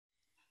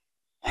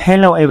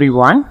Hello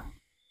everyone,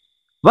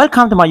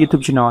 welcome to my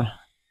YouTube channel.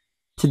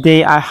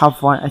 Today I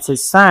have one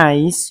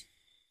exercise.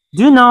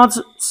 Do not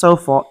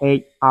solve for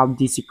 8 of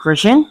this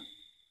equation.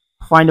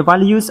 Find the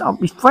values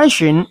of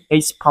equation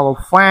x power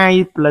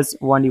 5 plus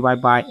 1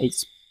 divided by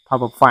x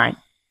power 5.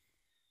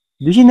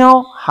 Do you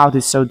know how to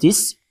solve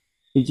this?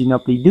 If you know,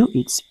 please do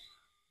it.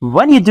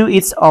 When you do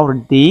it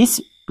or this,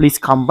 please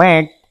come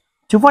back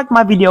to watch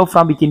my video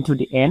from beginning to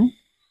the end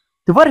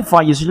to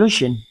verify your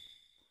solution.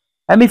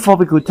 And before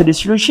we go to the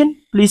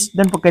solution, please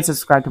don't forget to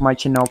subscribe to my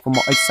channel for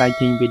more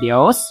exciting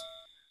videos.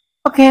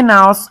 Okay,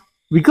 now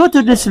we go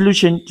to the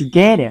solution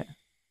together.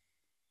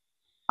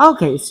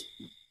 Okay,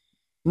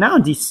 now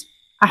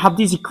I have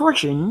this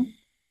equation.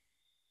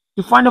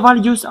 To find the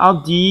values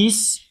of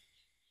this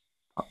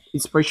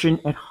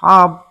expression at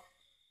half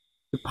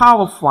the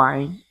power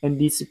 5 and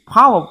this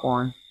power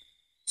 1.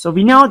 So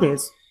we know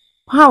this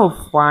power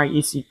 5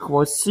 is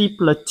equal to 3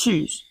 plus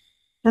 2.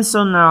 And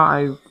so now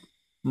I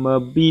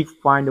maybe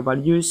find the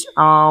values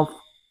of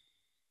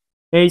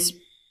x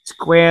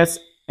squared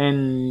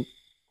and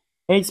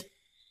x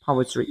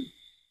power 3.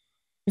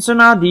 And so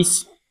now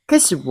this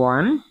case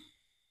 1,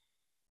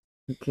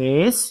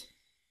 okay, if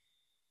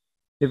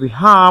we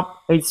have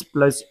x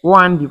plus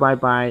 1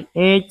 divided by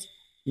 8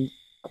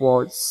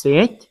 equals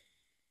 6.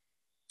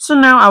 So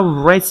now I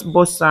will raise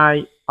both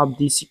sides of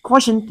this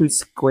equation to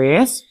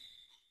squares.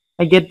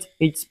 I get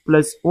x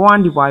plus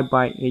 1 divided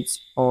by x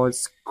all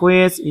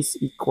squares is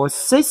equal to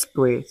 6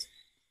 squares.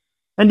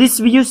 And this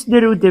we use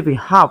the derivative we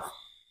have.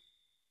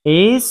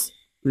 X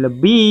plus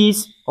b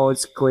all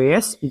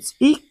squares is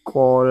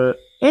equal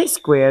a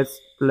squared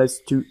plus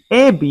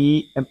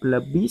 2ab and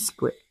plus b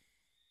squared.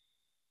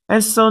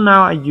 And so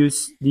now I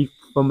use the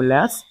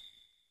formulas.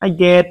 I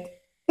get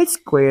x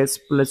squared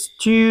plus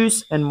 2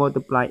 and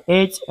multiply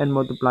 8 and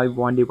multiply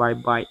 1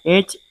 divided by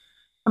 8.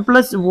 And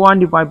plus 1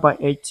 divided by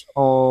 8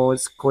 all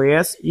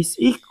squares is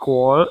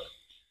equal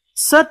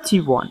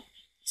 31.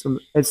 So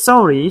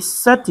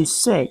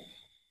 36.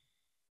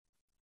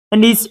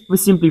 And this we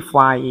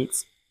simplify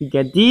it. We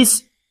get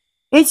this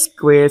x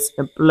squared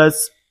and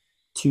plus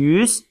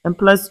 2 and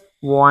plus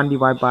 1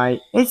 divided by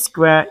x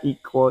squared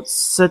equals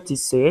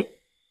 36.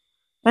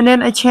 And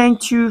then I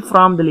change 2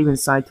 from the left hand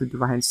side to the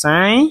right hand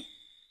side.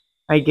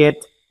 I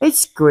get x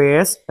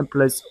squared and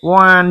plus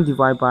 1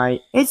 divided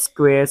by x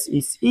squared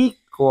is equals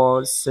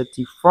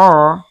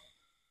 34.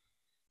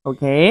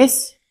 Okay,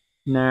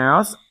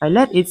 now I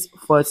let its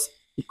first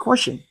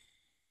equation.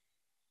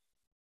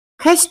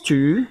 Case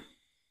 2,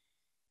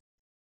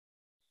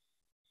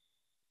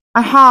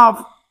 I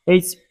have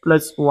x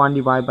plus 1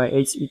 divided by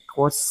x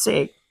equals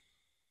 6.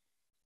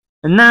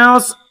 And now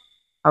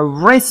I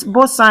raise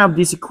both sides of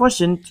this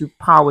equation to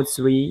power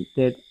 3,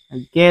 that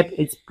I get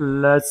x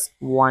plus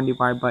 1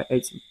 divided by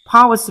x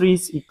power 3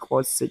 is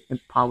equals 6 and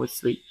power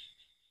 3.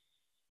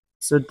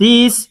 So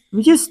this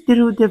we use the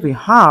derivative we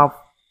have,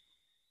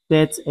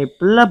 that a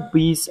plus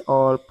b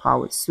all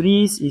power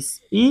 3 is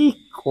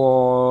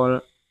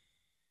equal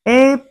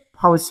a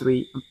power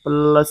 3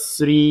 plus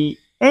 3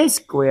 a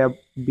squared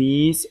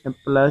b and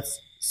plus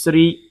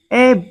 3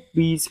 a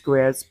b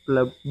squared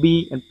plus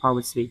b and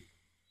power 3.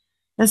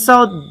 And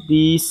so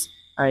this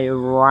I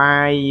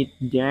write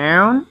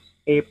down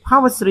a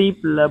power 3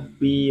 plus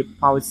b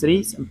power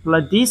 3 and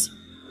plus this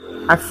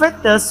I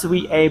factor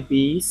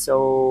 3ab,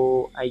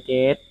 so I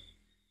get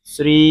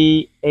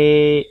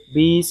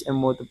 3ab's and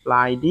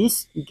multiply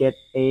this, you get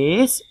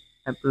a's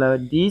and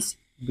plus this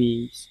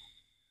b's.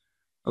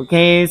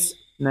 Okay, so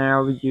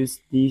now we use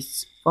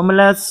these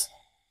formulas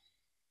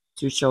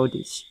to show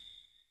this.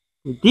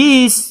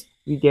 This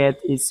we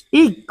get is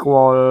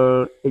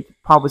equal x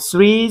power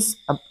 3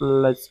 and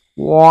plus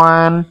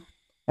 1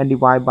 and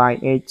divide by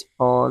 8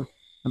 all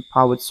and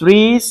power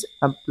 3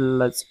 and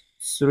plus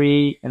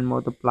 3 and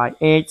multiply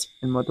 8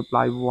 and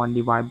multiply 1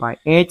 divided by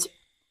 8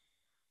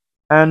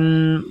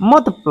 and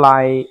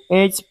multiply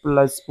 8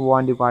 plus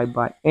 1 divided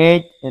by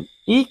 8 and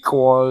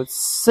equals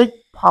 6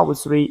 power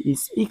 3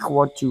 is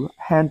equal to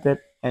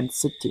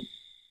 116.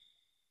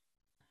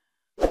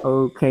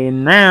 Okay,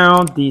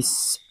 now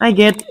this I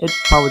get 8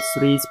 power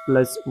 3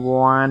 plus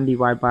 1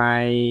 divided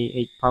by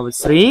 8 power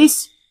 3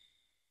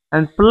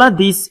 and plus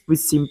this we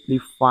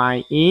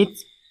simplify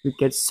it, we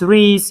get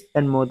 3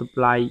 and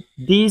multiply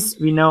this,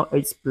 we know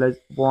x plus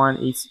 1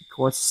 is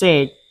equal to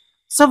 6,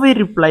 so we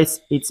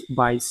replace it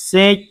by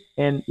 6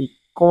 and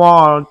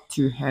equal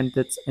to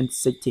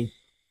 116.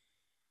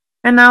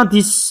 And now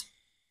this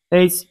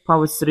x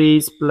power 3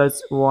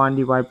 plus 1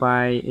 divided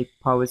by 8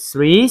 power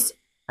 3,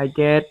 I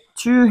get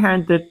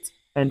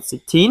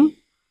 216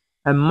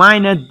 and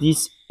minus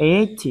this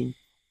 18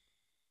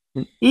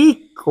 and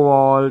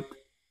equal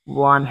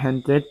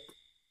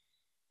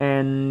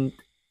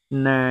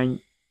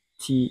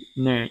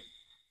 199.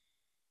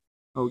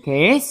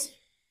 Okay,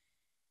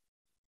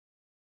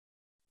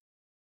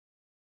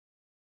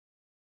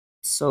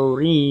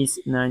 sorry,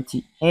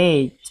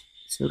 98.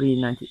 Sorry,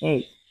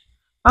 98.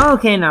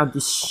 Okay, now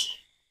this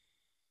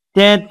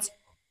that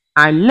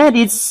I let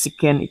its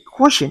second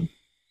equation.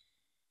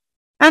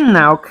 And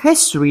now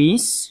case 3,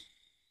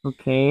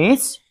 Okay,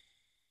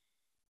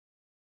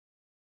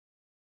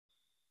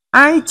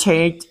 I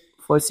take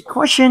first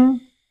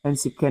equation and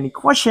second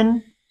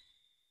equation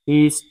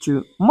is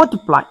to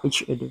multiply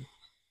each other.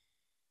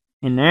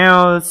 And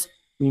now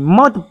we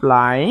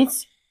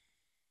multiplies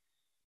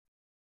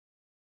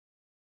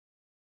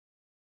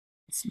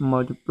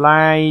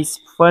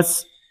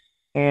first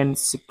and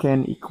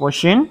second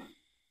equation,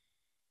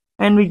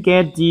 and we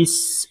get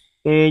this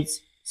h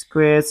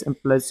squares and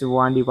plus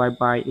 1 divided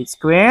by h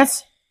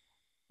squares,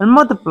 and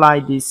multiply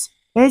this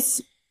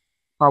h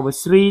power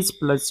 3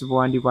 plus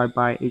 1 divided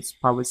by h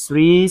power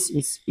 3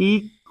 is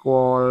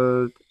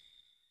equal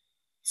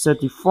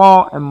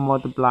 34, and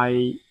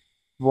multiply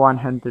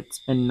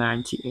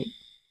 198.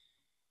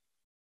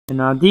 And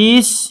now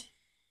this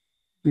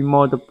we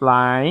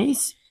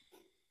multiplies,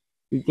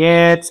 we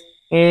get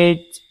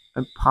 8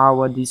 and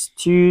power these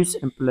 2's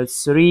and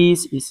plus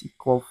 3's is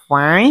equal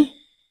 5,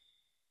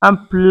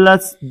 and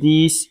plus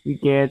this we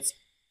get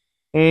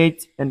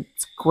 8 and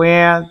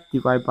square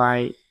divided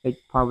by 8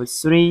 power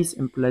 3's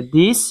and plus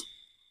this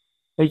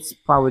 8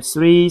 power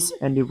 3's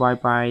and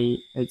divided by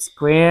 8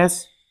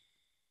 squares,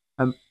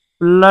 and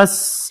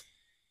plus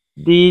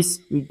this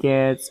we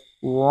get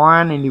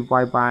 1 and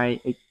divided by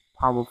 8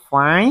 power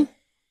 5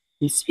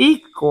 is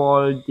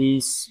equal,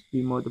 this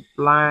we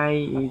multiply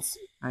is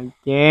I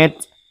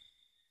get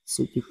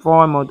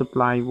 64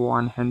 multiply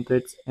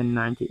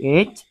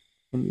 198,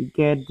 and we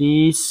get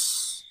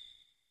this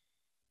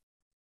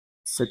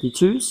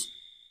 32,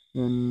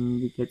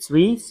 and we get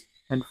 3,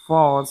 and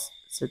 4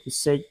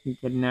 36, we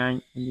get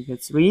 9, and we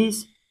get 3,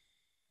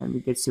 and we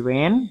get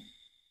 7,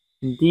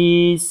 and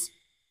this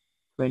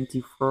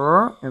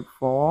 24 and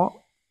 4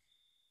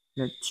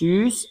 get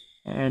 2,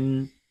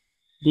 and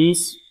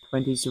this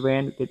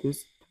 27 we get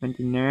this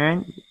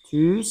 29 we get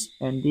 2,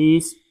 and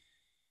this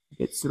we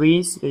get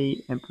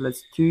 3 and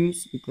plus 2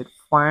 we get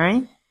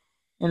 5,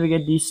 and we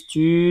get these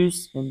 2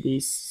 and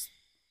this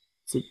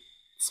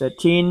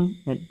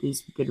 13, and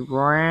this we get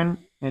 1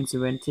 and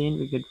 17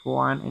 we get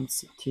 1 and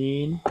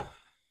 16.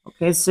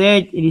 Okay, so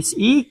it is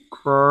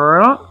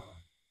equal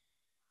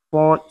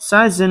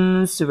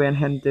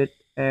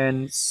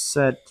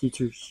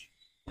 4732.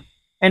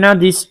 And now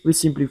this we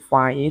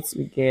simplify it,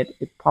 we get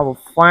a power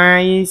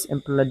 5,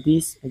 and plus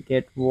this we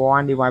get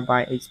 1 divided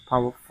by 8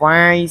 power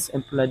 5,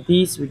 and plus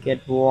this we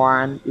get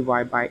 1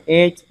 divided by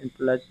 8, and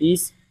plus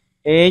this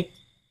 8,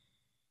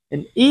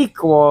 and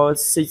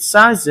equals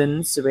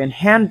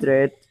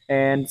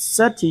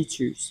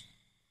 6732.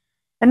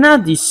 And now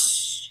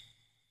this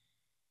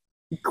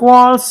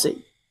equals 6.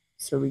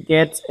 So we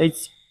get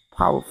 8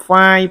 power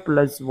 5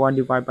 plus 1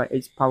 divided by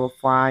 8 power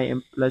 5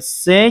 and plus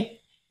 6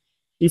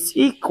 is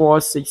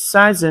equals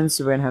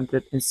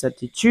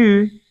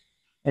 6732.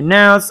 And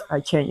now I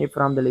change it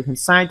from the left hand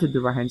side to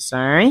the right hand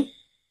side.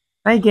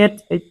 I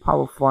get 8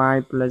 power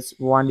 5 plus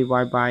 1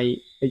 divided by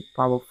 8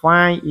 power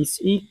 5 is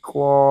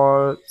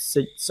equal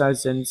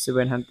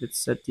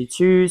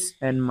 6732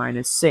 and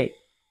minus 6,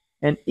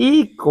 and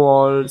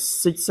equal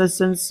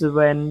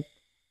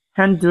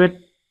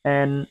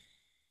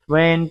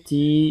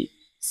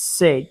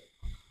 6726.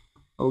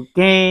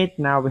 Okay,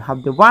 now we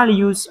have the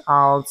values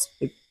of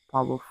 8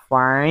 power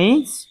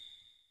 5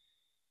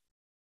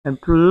 and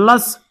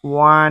plus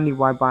 1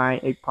 divided by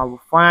 8 power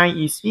 5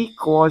 is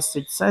equal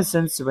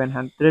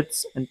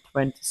 6726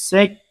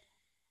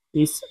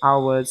 is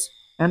our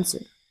answer.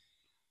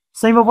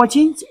 Thanks for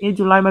watching. If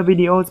you like my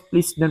videos,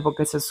 please don't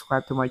forget to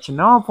subscribe to my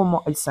channel for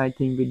more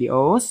exciting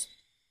videos.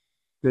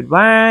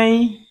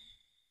 Goodbye.